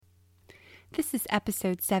This is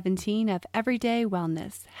episode 17 of Everyday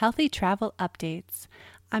Wellness, Healthy Travel Updates.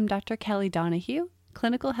 I'm Dr. Kelly Donahue,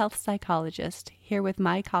 clinical health psychologist, here with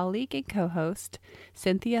my colleague and co-host,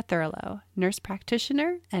 Cynthia Thurlow, nurse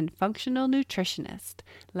practitioner and functional nutritionist.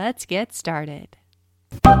 Let's get started.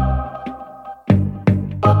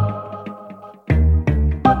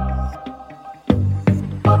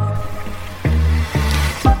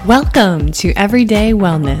 Welcome to Everyday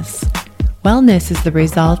Wellness. Wellness is the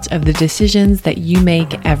result of the decisions that you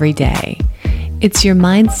make every day. It's your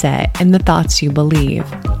mindset and the thoughts you believe.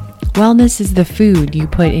 Wellness is the food you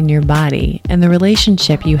put in your body and the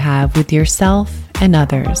relationship you have with yourself and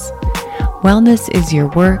others. Wellness is your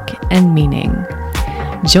work and meaning.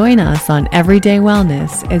 Join us on Everyday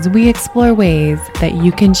Wellness as we explore ways that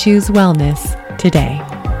you can choose wellness today.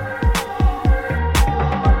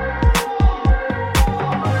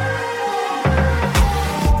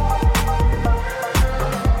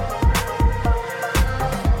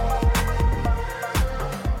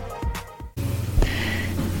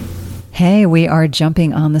 Hey, we are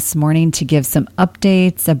jumping on this morning to give some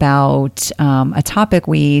updates about a topic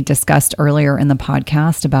we discussed earlier in the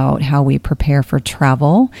podcast about how we prepare for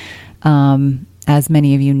travel. As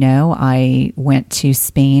many of you know, I went to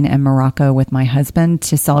Spain and Morocco with my husband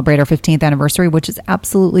to celebrate our 15th anniversary, which is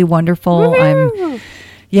absolutely wonderful.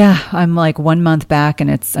 I'm like 1 month back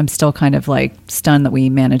and I'm still kind of like stunned that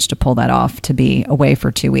we managed to pull that off, to be away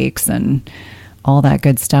for 2 weeks and all that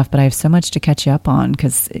good stuff. But I have so much to catch you up on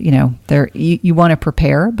because, you want to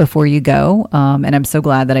prepare before you go. And I'm so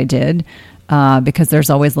glad that I did because there's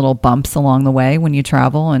always little bumps along the way when you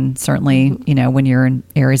travel. And certainly, when you're in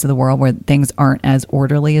areas of the world where things aren't as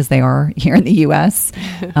orderly as they are here in the U.S.,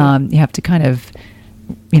 you have to kind of,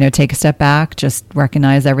 take a step back, just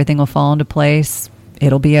recognize everything will fall into place.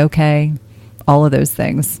 It'll be okay. All of those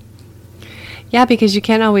things. Yeah, because you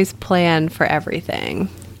can't always plan for everything.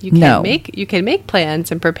 You can make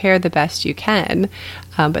plans and prepare the best you can,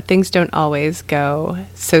 but things don't always go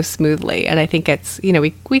so smoothly. And I think it's,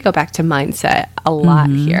 we go back to mindset a lot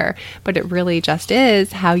here, but it really just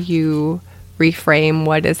is how you reframe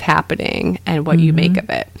what is happening and what you make of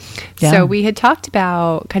it. Yeah. So we had talked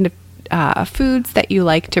about kind of foods that you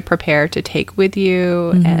like to prepare to take with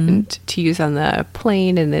you and to use on the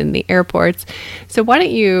plane and in the airports. So why don't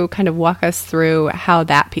you kind of walk us through how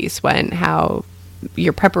that piece went, how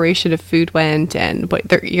your preparation of food went and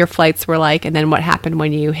what your flights were like, and then what happened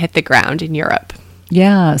when you hit the ground in Europe.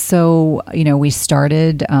 Yeah. So, we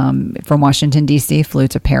started from Washington, D.C., flew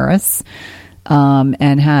to Paris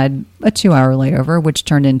and had a 2-hour layover, which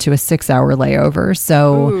turned into a 6-hour layover.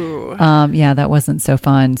 So, that wasn't so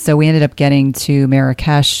fun. So we ended up getting to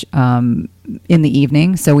Marrakesh in the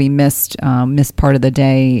evening. So we missed part of the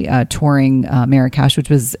day touring Marrakesh,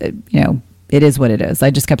 which was, it is what it is.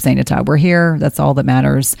 I just kept saying to Todd, we're here. That's all that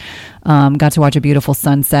matters. Got to watch a beautiful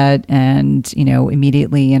sunset and,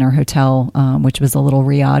 immediately in our hotel, which was a little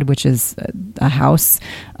riad, which is a house,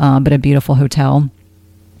 but a beautiful hotel.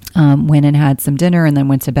 Went and had some dinner and then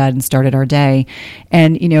went to bed and started our day.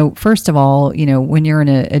 And, first of all, when you're in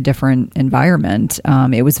a different environment,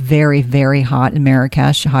 it was very, very hot in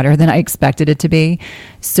Marrakesh, hotter than I expected it to be.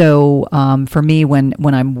 So for me, when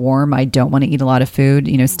I'm warm, I don't want to eat a lot of food.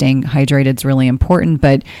 Staying hydrated is really important.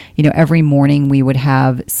 But, every morning we would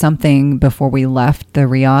have something before we left the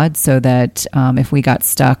riad so that if we got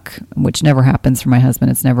stuck, which never happens for my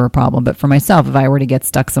husband, it's never a problem. But for myself, if I were to get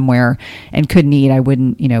stuck somewhere and couldn't eat, I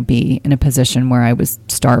wouldn't, be in a position where I was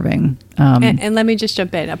starving. And let me just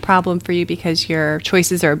jump in. A problem for you because your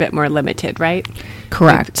choices are a bit more limited, right?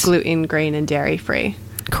 Correct. Like gluten, grain, and dairy free.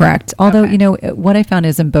 Correct. Although, what I found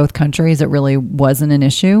is in both countries, it really wasn't an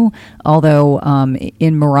issue. Although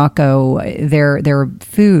in Morocco, there are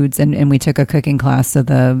foods, and we took a cooking class, so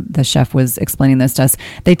the chef was explaining this to us.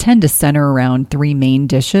 They tend to center around 3 main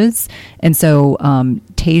dishes. And so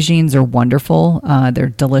tagines are wonderful. They're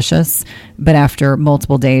delicious. But after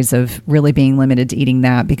multiple days of really being limited to eating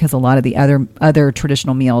that, because a lot of the other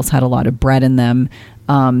traditional meals had a lot of bread in them,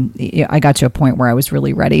 I got to a point where I was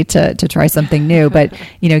really ready to try something new. But,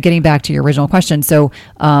 getting back to your original question. So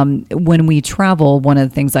when we travel, one of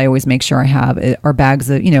the things I always make sure I have are bags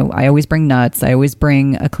of, I always bring nuts. I always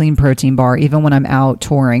bring a clean protein bar, even when I'm out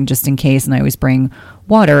touring, just in case. And I always bring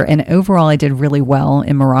water. And overall, I did really well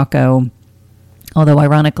in Morocco. Although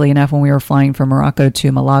ironically enough, when we were flying from Morocco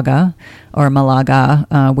to Malaga,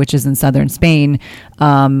 which is in southern Spain,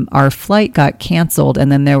 our flight got canceled.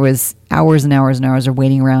 And then there was hours and hours and hours of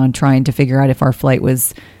waiting around trying to figure out if our flight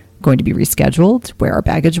was going to be rescheduled, where our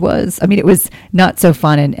baggage was. I mean, it was not so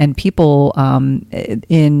fun. And people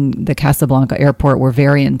in the Casablanca airport were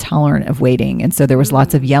very intolerant of waiting. And so there was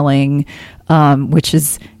lots of yelling, which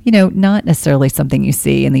is, not necessarily something you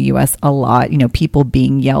see in the U.S. a lot, people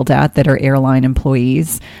being yelled at that are airline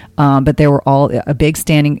employees. But there were all a big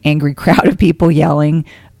standing angry crowd of people yelling.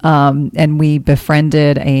 And we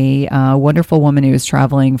befriended a wonderful woman who was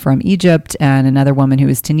traveling from Egypt, and another woman who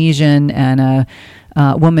was Tunisian, and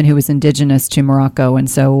a woman who was indigenous to Morocco. And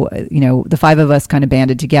so, the five of us kind of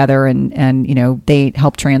banded together and they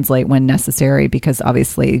helped translate when necessary, because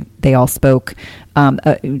obviously they all spoke.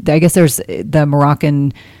 I guess there's the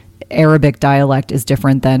Moroccan Arabic dialect is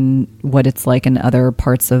different than what it's like in other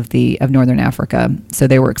parts of Northern Africa. So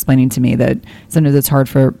they were explaining to me that sometimes it's hard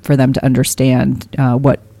for them to understand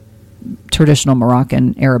what traditional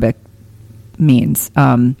Moroccan Arabic means.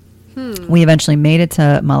 We eventually made it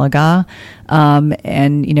to Malaga.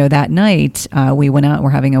 And, that night we went out and we're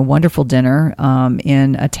having a wonderful dinner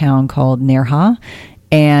in a town called Nerja.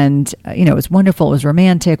 And, it was wonderful. It was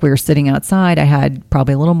romantic. We were sitting outside. I had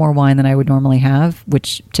probably a little more wine than I would normally have,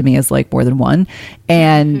 which to me is like more than one.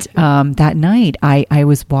 And that night I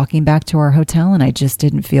was walking back to our hotel and I just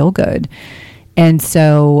didn't feel good. And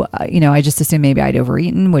so, I just assumed maybe I'd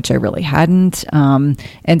overeaten, which I really hadn't. And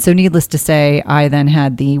so needless to say, I then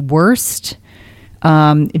had the worst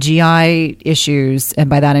GI issues. And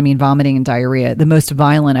by that, I mean vomiting and diarrhea, the most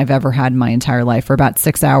violent I've ever had in my entire life, for about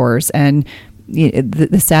 6 hours. And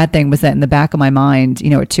the sad thing was that in the back of my mind,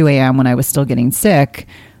 at 2 a.m. when I was still getting sick,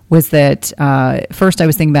 was that first I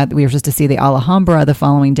was thinking about that we were supposed to see the Alhambra the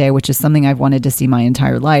following day, which is something I've wanted to see my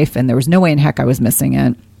entire life. And there was no way in heck I was missing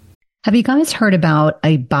it. Have you guys heard about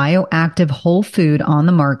a bioactive whole food on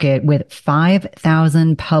the market with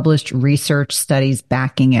 5,000 published research studies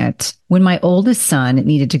backing it? When my oldest son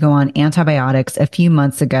needed to go on antibiotics a few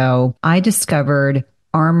months ago, I discovered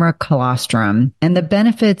Armra colostrum, and the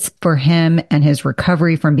benefits for him and his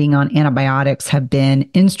recovery from being on antibiotics have been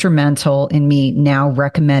instrumental in me now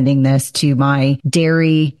recommending this to my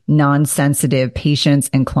dairy non-sensitive patients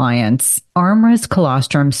and clients. Armra's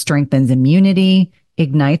colostrum strengthens immunity,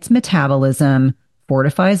 ignites metabolism,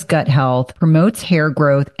 fortifies gut health, promotes hair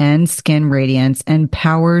growth and skin radiance, and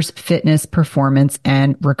powers fitness, performance,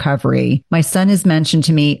 and recovery. My son has mentioned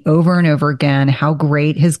to me over and over again how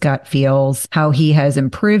great his gut feels, how he has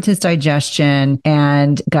improved his digestion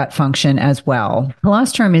and gut function as well.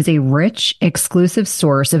 Colostrum is a rich, exclusive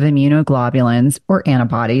source of immunoglobulins, or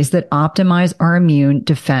antibodies, that optimize our immune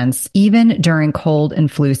defense even during cold and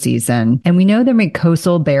flu season. And we know that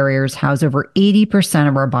mucosal barriers house over 80%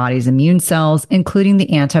 of our body's immune cells, including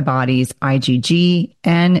the antibodies IgG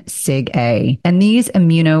and Sig-A. And these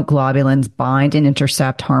immunoglobulins bind and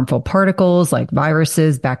intercept harmful particles like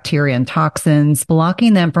viruses, bacteria, and toxins,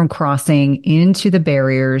 blocking them from crossing into the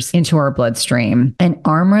barriers into our bloodstream. And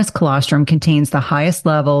Armra's colostrum contains the highest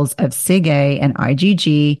levels of Sig-A and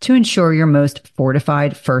IgG to ensure your most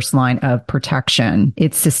fortified first line of protection.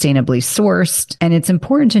 It's sustainably sourced, and it's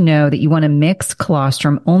important to know that you want to mix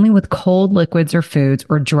colostrum only with cold liquids or foods,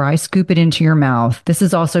 or dry scoop it into your mouth. This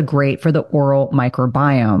is also great for the oral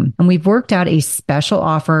microbiome. And we've worked out a special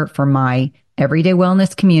offer for my Everyday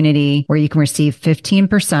Wellness community where you can receive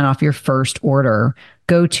 15% off your first order.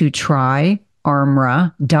 Go to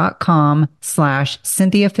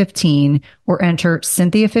tryarmra.com/Cynthia15 or enter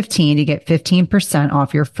Cynthia15 to get 15%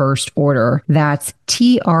 off your first order. That's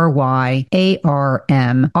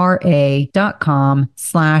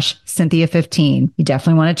tryarmra.com/Cynthia15. You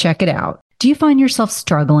definitely want to check it out. Do you find yourself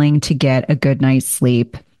struggling to get a good night's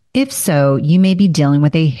sleep? If so, you may be dealing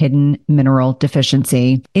with a hidden mineral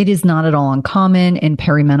deficiency. It is not at all uncommon in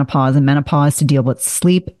perimenopause and menopause to deal with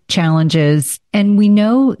sleep challenges. And we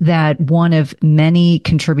know that one of many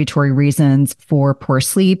contributory reasons for poor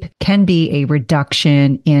sleep can be a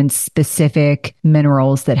reduction in specific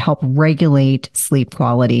minerals that help regulate sleep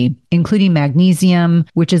quality, including magnesium,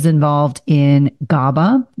 which is involved in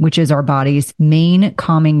GABA, which is our body's main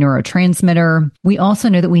calming neurotransmitter. We also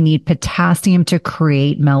know that we need potassium to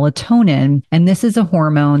create melatonin, and this is a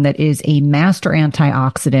hormone that is a master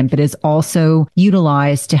antioxidant, but is also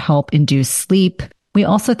utilized to help induce sleep. We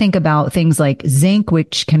also think about things like zinc,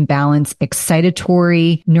 which can balance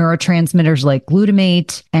excitatory neurotransmitters like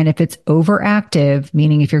glutamate. And if it's overactive,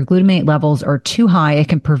 meaning if your glutamate levels are too high, it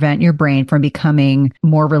can prevent your brain from becoming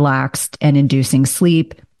more relaxed and inducing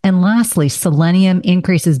sleep. And lastly, selenium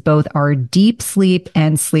increases both our deep sleep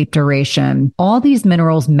and sleep duration. All these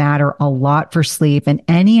minerals matter a lot for sleep, and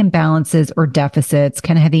any imbalances or deficits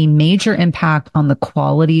can have a major impact on the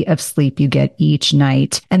quality of sleep you get each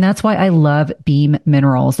night. And that's why I love Beam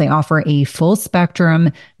Minerals. They offer a full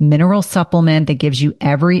spectrum mineral supplement that gives you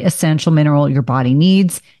every essential mineral your body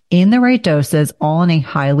needs in the right doses, all in a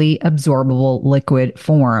highly absorbable liquid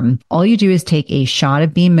form. All you do is take a shot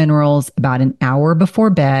of Beam Minerals about an hour before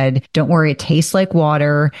bed. Don't worry, it tastes like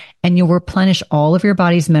water, and you'll replenish all of your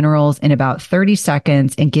body's minerals in about 30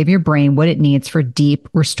 seconds and give your brain what it needs for deep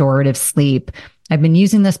restorative sleep. I've been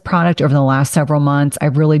using this product over the last several months.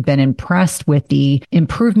 I've really been impressed with the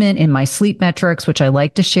improvement in my sleep metrics, which I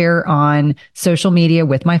like to share on social media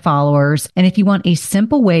with my followers. And if you want a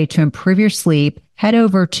simple way to improve your sleep, head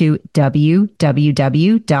over to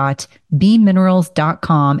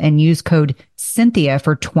www.beamminerals.com and use code Cynthia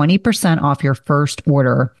for 20% off your first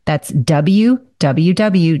order. That's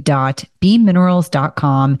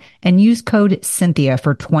www.beamminerals.com and use code Cynthia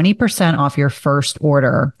for 20% off your first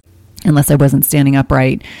order. Unless I wasn't standing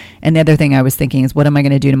upright. And the other thing I was thinking is, what am I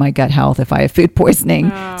going to do to my gut health if I have food poisoning?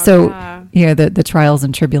 The trials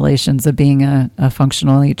and tribulations of being a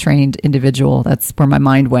functionally trained individual, that's where my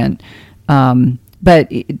mind went.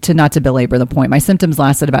 But not to belabor the point, my symptoms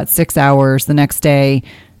lasted about 6 hours. The next day,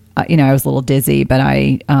 I was a little dizzy, but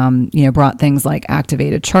I, brought things like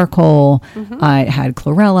activated charcoal. Mm-hmm. I had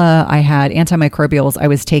chlorella. I had antimicrobials I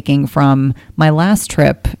was taking from my last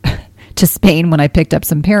trip to Spain when I picked up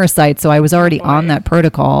some parasites. So I was already on that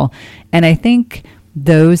protocol. And I think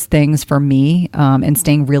those things for me, and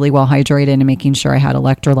staying really well hydrated and making sure I had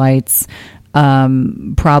electrolytes,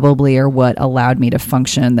 probably are what allowed me to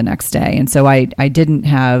function the next day. And so I didn't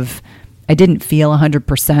feel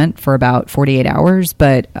 100% for about 48 hours,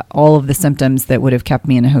 but all of the symptoms that would have kept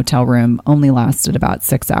me in a hotel room only lasted about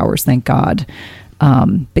 6 hours, thank God.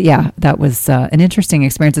 But yeah, that was an interesting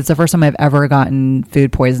experience. It's the first time I've ever gotten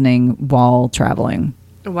food poisoning while traveling.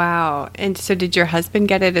 Wow. And so did your husband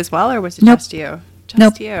get it as well, or was it just you?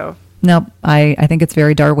 You. Nope. I think it's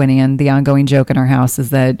very Darwinian. The ongoing joke in our house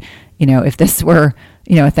is that, if this were,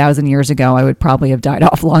 1,000 years ago, I would probably have died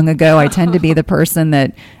off long ago. I tend to be the person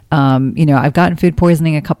that, I've gotten food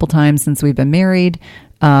poisoning a couple times since we've been married.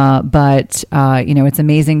 But it's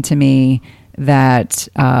amazing to me that,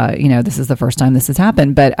 this is the first time this has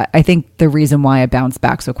happened. But I think the reason why I bounced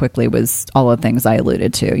back so quickly was all the things I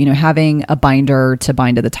alluded to, having a binder to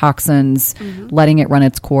bind to the toxins, mm-hmm. letting it run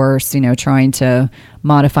its course, trying to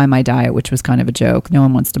modify my diet, which was kind of a joke. No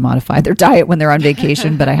one wants to modify their diet when they're on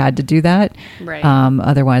vacation, but I had to do that. Right.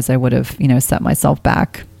 Otherwise I would have, set myself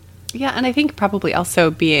back. Yeah. And I think probably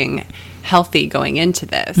also being healthy going into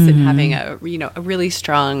this, mm-hmm. and having a really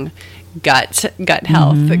strong gut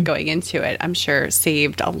health, mm-hmm. going into it, I'm sure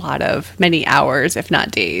saved many hours, if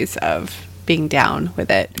not days, of being down with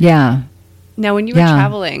it. Yeah. Now, when you were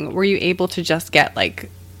traveling, were you able to just get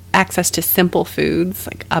access to simple foods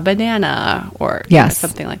like a banana or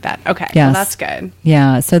something like that? Okay. Yes. Well, that's good.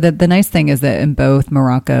 Yeah. So the nice thing is that in both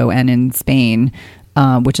Morocco and in Spain,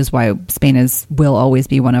 which is why Spain will always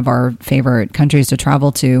be one of our favorite countries to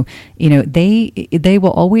travel to. They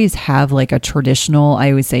will always have a traditional, I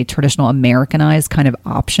always say traditional Americanized kind of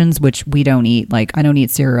options, which we don't eat. I don't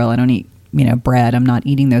eat cereal. I don't eat, bread. I'm not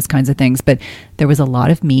eating those kinds of things, but there was a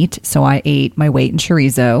lot of meat. So I ate my weight in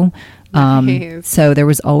chorizo. Nice. So there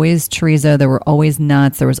was always chorizo, there were always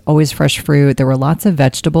nuts, there was always fresh fruit, there were lots of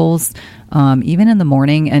vegetables, even in the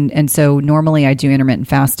morning. And so normally I do intermittent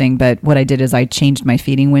fasting, but what I did is I changed my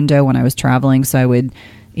feeding window when I was traveling. So I would,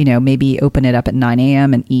 maybe open it up at 9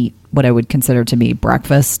 a.m. and eat what I would consider to be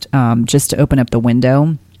breakfast, just to open up the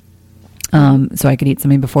window. So I could eat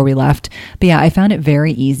something before we left. But yeah, I found it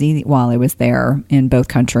very easy while I was there in both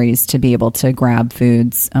countries to be able to grab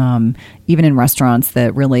foods, even in restaurants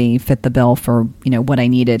that really fit the bill for, what I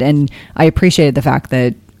needed. And I appreciated the fact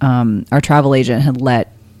that our travel agent had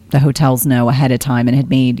let the hotels know ahead of time and had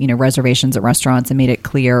made, reservations at restaurants and made it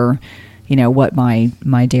clear, what my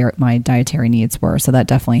dietary needs were. So that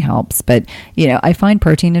definitely helps. But, I find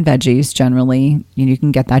protein in veggies generally, you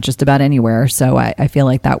can get that just about anywhere. So I feel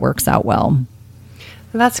like that works out well.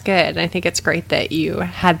 That's good. I think it's great that you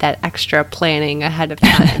had that extra planning ahead of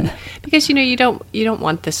time because, you don't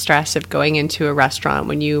want the stress of going into a restaurant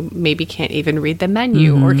when you maybe can't even read the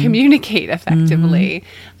menu, mm-hmm. or communicate effectively.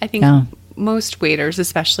 Mm-hmm. I think most waiters,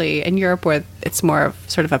 especially in Europe where it's more of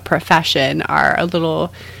sort of a profession, are a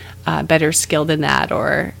little better skilled in that,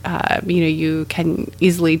 or you can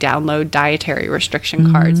easily download dietary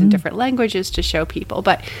restriction cards in different languages to show people.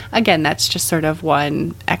 But again, that's just sort of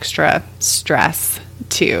one extra stress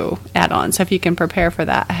to add on. So if you can prepare for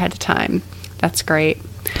that ahead of time, that's great.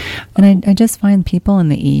 And I just find people in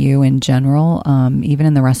the EU in general, even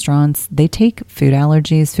in the restaurants, they take food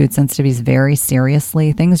allergies, food sensitivities very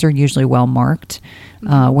seriously. Things are usually well marked,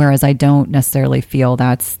 whereas I don't necessarily feel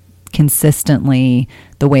that's consistently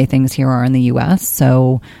the way things here are in the US.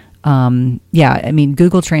 So,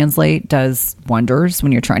 Google Translate does wonders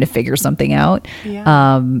when you're trying to figure something out.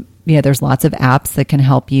 There's lots of apps that can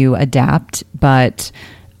help you adapt, but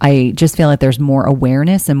I just feel like there's more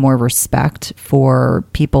awareness and more respect for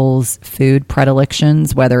people's food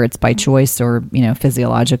predilections, whether it's by choice or,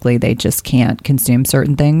 physiologically, they just can't consume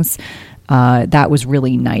certain things. That was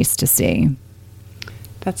really nice to see.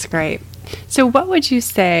 That's great. So what would you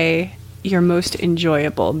say your most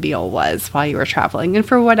enjoyable meal was while you were traveling? And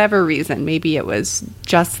for whatever reason, maybe it was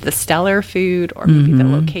just the stellar food, or maybe the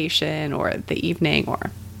location, or the evening, or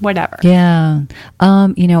whatever. Yeah.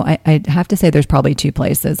 I'd have to say there's probably two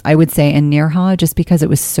places. I would say in Nerja, just because it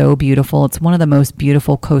was so beautiful. It's one of the most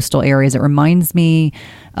beautiful coastal areas. It reminds me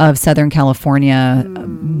of Southern California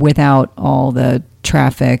without all the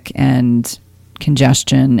traffic and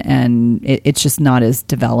congestion, and it's just not as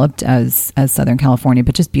developed as Southern California,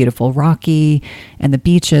 but just beautiful, rocky, and the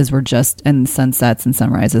beaches were and sunsets and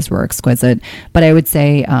sunrises were exquisite. But I would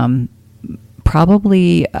say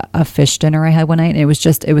probably a fish dinner I had one night, and it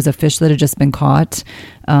was a fish that had just been caught.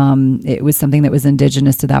 It was something that was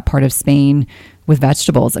indigenous to that part of Spain with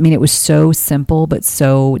vegetables. I mean, it was so simple but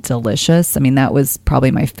so delicious. I mean, that was probably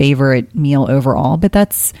my favorite meal overall, but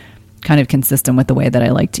that's kind of consistent with the way that I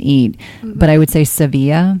like to eat. But I would say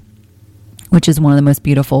Sevilla, which is one of the most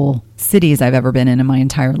beautiful cities I've ever been in my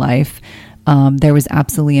entire life. There was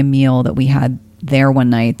absolutely a meal that we had there one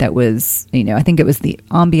night that was, I think it was the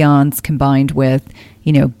ambiance combined with,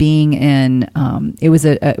 being in, it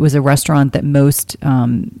was a restaurant that most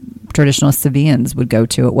traditional Sevillans would go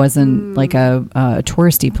to. It wasn't like a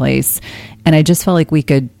touristy place. And I just felt like we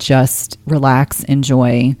could just relax,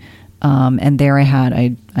 enjoy. And there I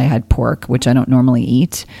had pork, which I don't normally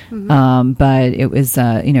eat. But it was,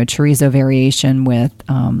 chorizo variation with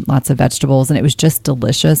lots of vegetables, and it was just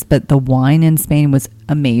delicious. But the wine in Spain was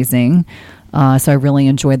amazing. So I really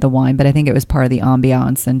enjoyed the wine, but I think it was part of the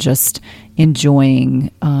ambiance and just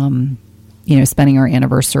enjoying, spending our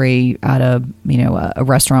anniversary at a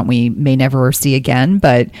restaurant we may never see again.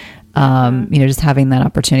 But, just having that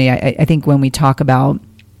opportunity. I think when we talk about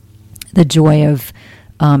the joy of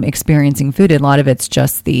experiencing food, a lot of it's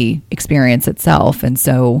just the experience itself. And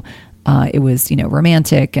so it was,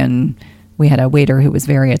 romantic, and we had a waiter who was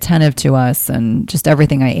very attentive to us, and just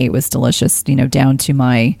everything I ate was delicious, down to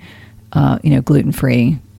my,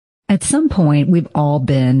 gluten-free. At some point, we've all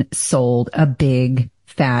been sold a big,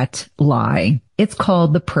 fat lie. It's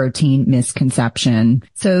called the protein misconception.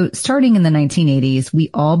 So starting in the 1980s, we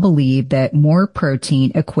all believed that more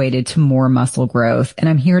protein equated to more muscle growth. And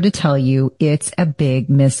I'm here to tell you it's a big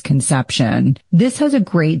misconception. This has a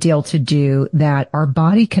great deal to do that our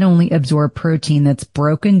body can only absorb protein that's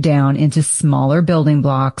broken down into smaller building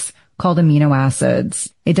blocks called amino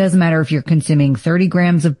acids. It doesn't matter if you're consuming 30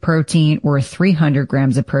 grams of protein or 300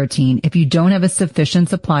 grams of protein. If you don't have a sufficient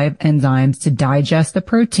supply of enzymes to digest the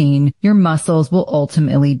protein, your muscles will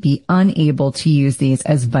ultimately be unable to use these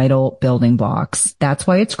as vital building blocks. That's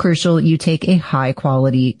why it's crucial you take a high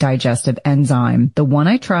quality digestive enzyme. The one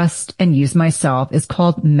I trust and use myself is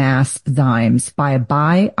called Masszymes by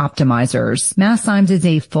Bioptimizers. Masszymes is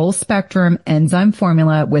a full spectrum enzyme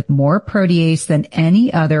formula with more protease than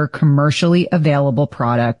any other commercially available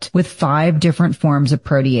product, with 5 different forms of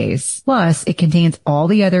protease. Plus, it contains all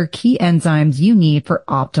the other key enzymes you need for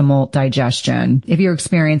optimal digestion. If you're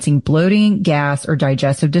experiencing bloating, gas, or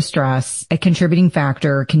digestive distress, a contributing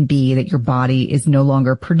factor can be that your body is no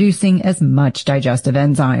longer producing as much digestive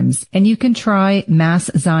enzymes. And you can try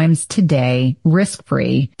Masszymes today,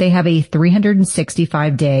 risk-free. They have a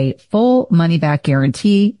 365-day full money-back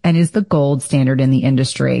guarantee and is the gold standard in the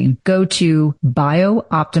industry. Go to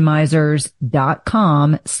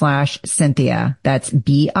bioptimizers.com/Cynthia. That's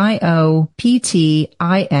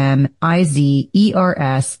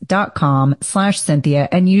bioptimizers.com/Cynthia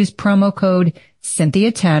and use promo code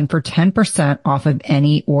Cynthia10 for 10% off of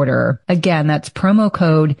any order. Again, that's promo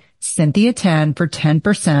code Cynthia10 for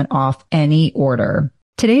 10% off any order.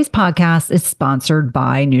 Today's podcast is sponsored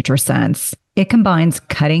by NutriSense. It combines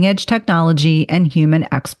cutting-edge technology and human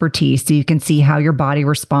expertise so you can see how your body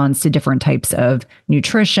responds to different types of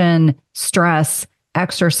nutrition, stress,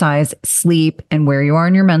 exercise, sleep, and where you are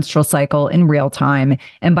in your menstrual cycle in real time.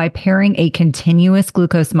 And by pairing a continuous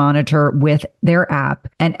glucose monitor with their app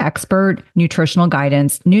and expert nutritional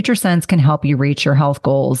guidance, NutriSense can help you reach your health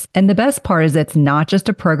goals. And the best part is it's not just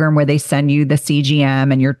a program where they send you the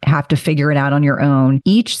CGM and you have to figure it out on your own.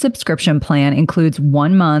 Each subscription plan includes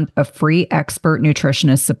 1 month of free expert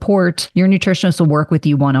nutritionist support. Your nutritionist will work with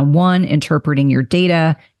you one-on-one, interpreting your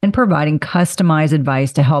data and providing customized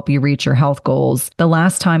advice to help you reach your health goals. The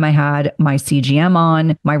last time I had my CGM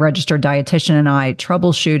on, my registered dietitian and I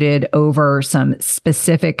troubleshooted over some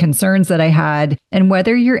specific concerns that I had. And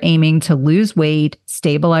whether you're aiming to lose weight,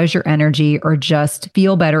 stabilize your energy, or just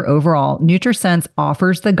feel better overall, NutriSense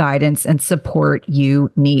offers the guidance and support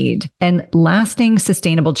you need. And lasting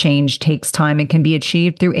sustainable change takes time and can be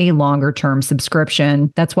achieved through a longer-term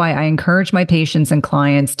subscription. That's why I encourage my patients and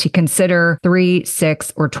clients to consider 3,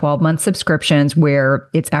 6, or 12-month subscriptions where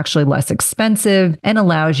it's actually less expensive and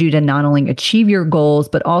allows you to not only achieve your goals,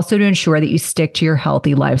 but also to ensure that you stick to your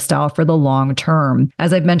healthy lifestyle for the long term.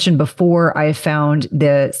 As I've mentioned before, I have found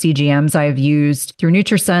the CGMs I've used through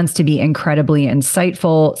NutriSense to be incredibly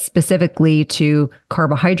insightful, specifically to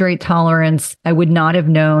carbohydrate tolerance. I would not have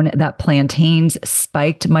known that plantains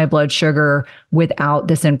spiked my blood sugar without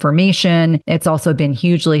this information. It's also been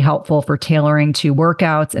hugely helpful for tailoring to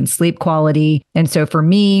workouts and sleep quality. And so for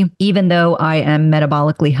me, even though I am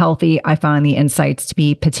metabolically healthy, I find the insights to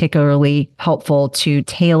be particularly helpful to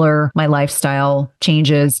tailor my lifestyle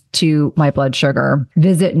changes to my blood sugar.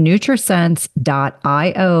 Visit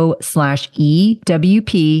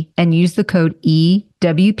nutrisense.io/EWP and use the code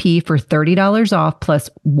EWP for $30 off plus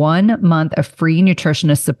 1 month of free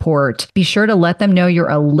nutritionist support. Be sure to let them know you're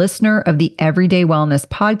a listener of the Everyday Wellness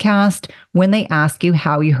podcast when they ask you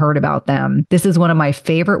how you heard about them. This is one of my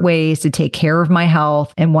favorite ways to take care of my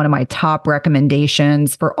health and one of my top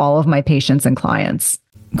recommendations for all of my patients and clients.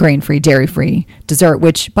 Grain-free, dairy-free dessert,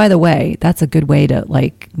 which, by the way, that's a good way to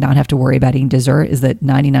not have to worry about eating dessert, is that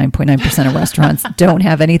 99.9% of restaurants don't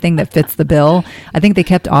have anything that fits the bill. I think they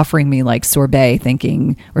kept offering me sorbet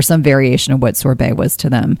or some variation of what sorbet was to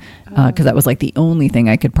them, because that was the only thing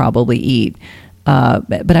I could probably eat.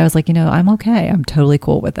 But I was I'm okay. I'm totally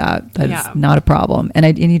cool with that. That's not a problem.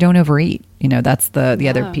 And you don't overeat. That's the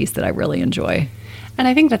other piece that I really enjoy. And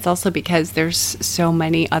I think that's also because there's so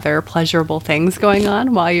many other pleasurable things going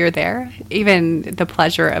on while you're there. Even the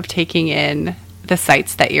pleasure of taking in the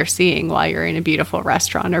sights that you're seeing while you're in a beautiful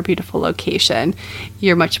restaurant or beautiful location.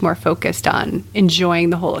 You're much more focused on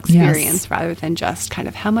enjoying the whole experience rather than just kind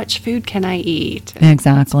of how much food can I eat?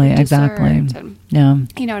 Exactly. And, yeah.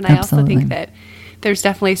 And I also think that there's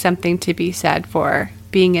definitely something to be said for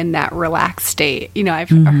being in that relaxed state. I've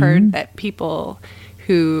heard that people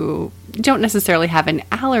who don't necessarily have an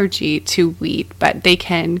allergy to wheat, but they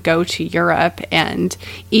can go to Europe and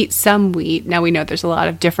eat some wheat. Now, we know there's a lot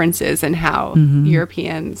of differences in how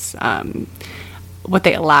Europeans, what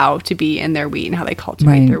they allow to be in their wheat and how they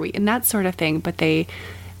cultivate their wheat and that sort of thing. But they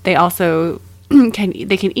also can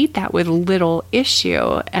eat that with little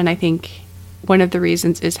issue. And I think one of the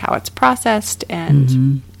reasons is how it's processed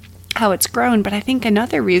and how it's grown. But I think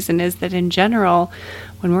another reason is that in general,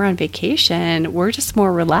 when we're on vacation, we're just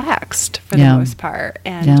more relaxed for the most part.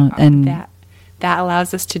 And that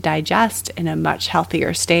allows us to digest in a much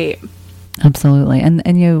healthier state. Absolutely. And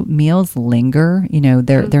meals linger,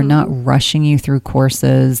 they're not rushing you through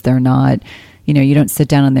courses. They're not, you don't sit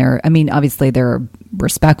down in there. I mean, obviously they're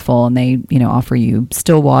respectful and they, offer you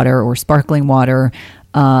still water or sparkling water.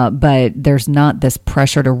 But there's not this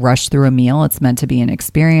pressure to rush through a meal. It's meant to be an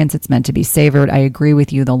experience. It's meant to be savored. I agree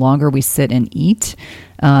with you. The longer we sit and eat,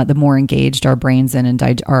 the more engaged our brains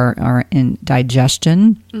are in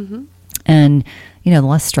digestion. And, the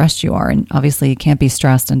less stressed you are. And obviously you can't be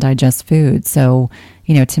stressed and digest food. So,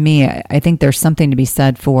 to me, I think there's something to be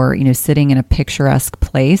said for, sitting in a picturesque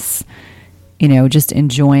place, just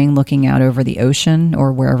enjoying looking out over the ocean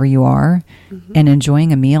or wherever you are and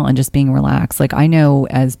enjoying a meal and just being relaxed. I know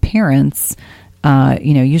as parents,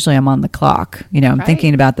 usually I'm on the clock, I'm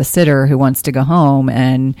thinking about the sitter who wants to go home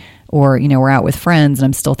or we're out with friends and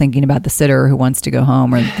I'm still thinking about the sitter who wants to go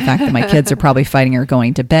home or the fact that my kids are probably fighting or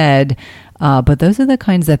going to bed. But those are the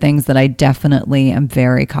kinds of things that I definitely am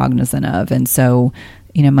very cognizant of. And so,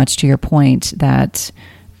 much to your point that,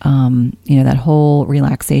 that whole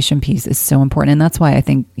relaxation piece is so important. And that's why I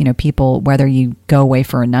think, people, whether you go away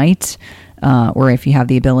for a night or if you have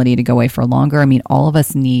the ability to go away for longer, all of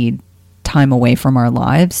us need time away from our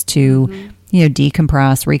lives to,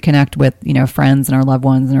 decompress, reconnect with, friends and our loved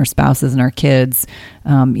ones and our spouses and our kids.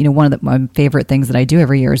 One of my favorite things that I do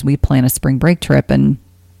every year is we plan a spring break trip. And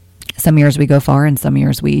Some years we go far and some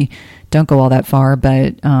years we don't go all that far.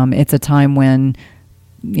 But it's a time when,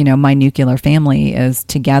 my nuclear family is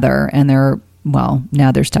together and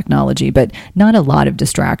now there's technology, but not a lot of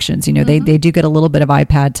distractions. They do get a little bit of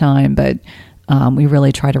iPad time, but we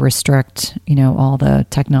really try to restrict, all the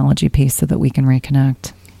technology piece so that we can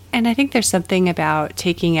reconnect. And I think there's something about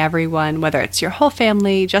taking everyone, whether it's your whole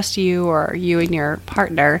family, just you, or you and your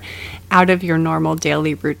partner, out of your normal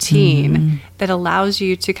daily routine that allows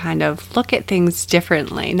you to kind of look at things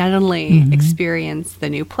differently, not only experience the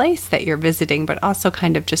new place that you're visiting, but also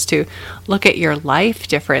kind of just to look at your life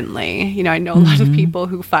differently. I know a lot of people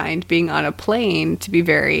who find being on a plane to be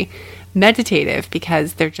very meditative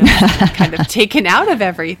because they're just kind of taken out of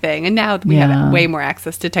everything. And now we have way more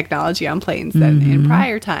access to technology on planes than in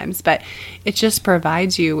prior times, but it just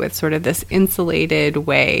provides you with sort of this insulated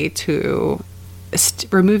way to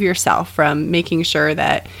remove yourself from making sure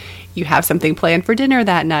that you have something planned for dinner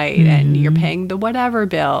that night and you're paying the whatever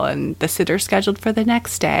bill and the sitter scheduled for the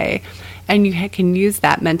next day. And you can use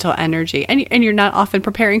that mental energy. And you're not often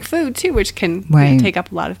preparing food, too, which can take up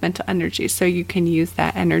a lot of mental energy. So you can use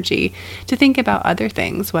that energy to think about other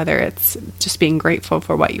things, whether it's just being grateful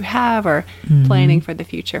for what you have or planning for the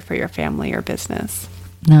future for your family or business.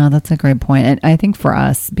 No, that's a great point. And I think for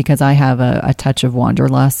us, because I have a touch of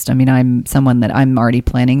wanderlust, I mean, I'm someone that I'm already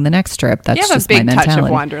planning the next trip. That's just my mentality. You have a big touch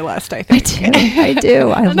of wanderlust, I think. I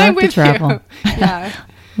do. I love to travel. Yeah.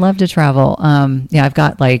 Love to travel. I've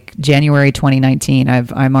got like January 2019.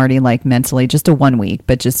 I'm already like mentally just a 1 week,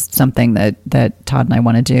 but just something that Todd and I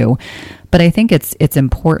want to do. But I think it's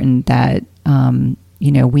important that,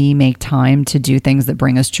 we make time to do things that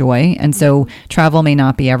bring us joy. And so travel may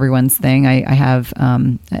not be everyone's thing. I have,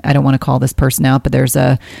 I don't want to call this person out, but there's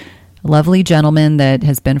a lovely gentleman that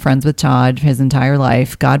has been friends with Todd his entire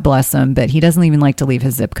life. God bless him, but he doesn't even like to leave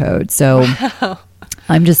his zip code. So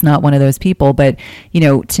I'm just not one of those people. But,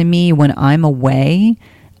 to me, when I'm away,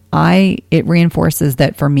 it reinforces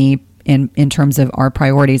that for me, in terms of our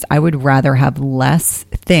priorities, I would rather have less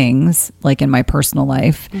things like in my personal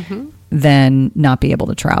life than not be able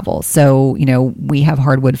to travel. So, we have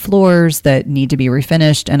hardwood floors that need to be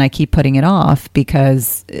refinished and I keep putting it off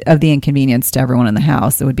because of the inconvenience to everyone in the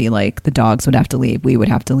house. It would be like the dogs would have to leave. We would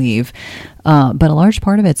have to leave. But a large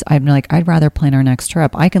part of it's, I'm like, I'd rather plan our next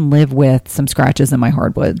trip. I can live with some scratches in my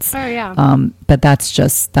hardwoods. Oh, yeah. But that's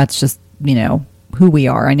just, who we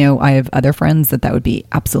are. I know I have other friends that would be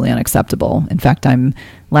absolutely unacceptable. In fact, I'm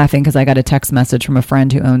laughing because I got a text message from a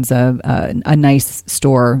friend who owns a nice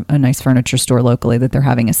store, a nice furniture store locally, that they're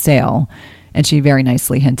having a sale. And she very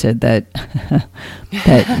nicely hinted that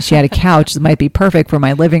that she had a couch that might be perfect for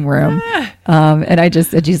my living room. And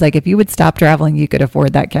she's like, if you would stop traveling, you could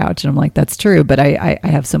afford that couch. And I'm like, that's true. But I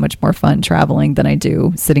have so much more fun traveling than I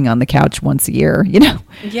do sitting on the couch once a year,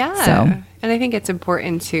 Yeah. So. And I think it's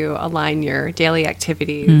important to align your daily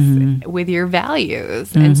activities with your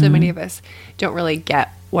values. And so many of us don't really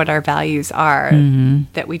get what our values are,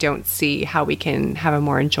 that we don't see how we can have a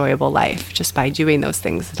more enjoyable life just by doing those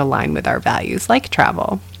things that align with our values, like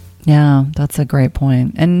travel. Yeah, that's a great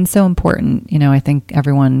point. And so important. I think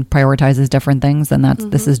everyone prioritizes different things, and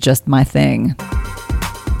this is just my thing.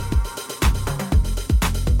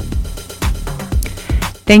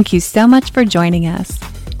 Thank you so much for joining us.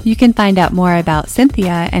 You can find out more about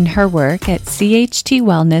Cynthia and her work at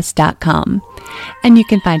chtwellness.com. And you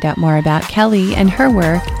can find out more about Kelly and her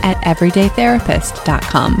work at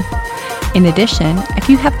everydaytherapist.com. In addition, if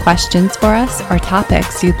you have questions for us or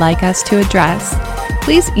topics you'd like us to address,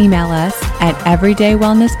 please email us at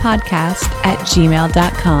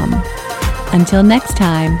everydaywellnesspodcast@gmail.com. Until next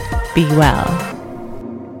time, be well.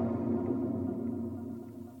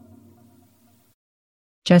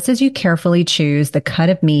 Just as you carefully choose the cut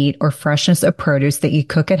of meat or freshness of produce that you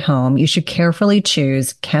cook at home, you should carefully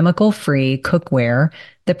choose chemical-free cookware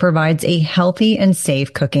that provides a healthy and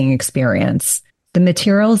safe cooking experience. The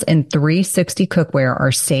materials in 360 Cookware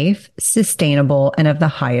are safe, sustainable, and of the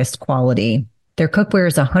highest quality. Their cookware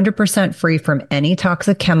is 100% free from any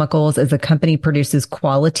toxic chemicals, as the company produces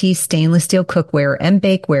quality stainless steel cookware and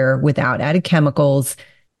bakeware without added chemicals,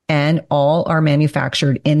 and all are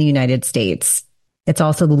manufactured in the United States. It's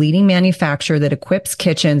also the leading manufacturer that equips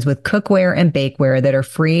kitchens with cookware and bakeware that are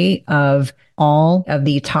free of all of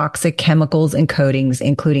the toxic chemicals and coatings,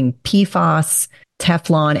 including PFAS,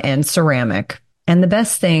 Teflon, and ceramic. And the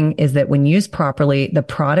best thing is that when used properly, the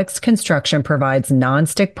product's construction provides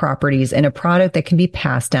non-stick properties in a product that can be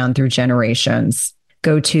passed down through generations.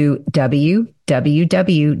 Go to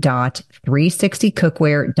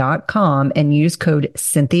www.360cookware.com and use code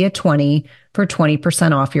Cynthia20 for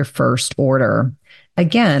 20% off your first order.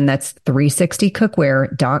 Again, that's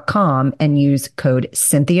 360cookware.com and use code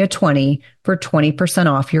Cynthia20 for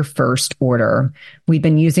 20% off your first order. We've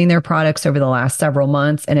been using their products over the last several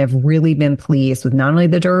months and have really been pleased with not only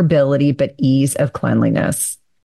the durability, but ease of cleanliness.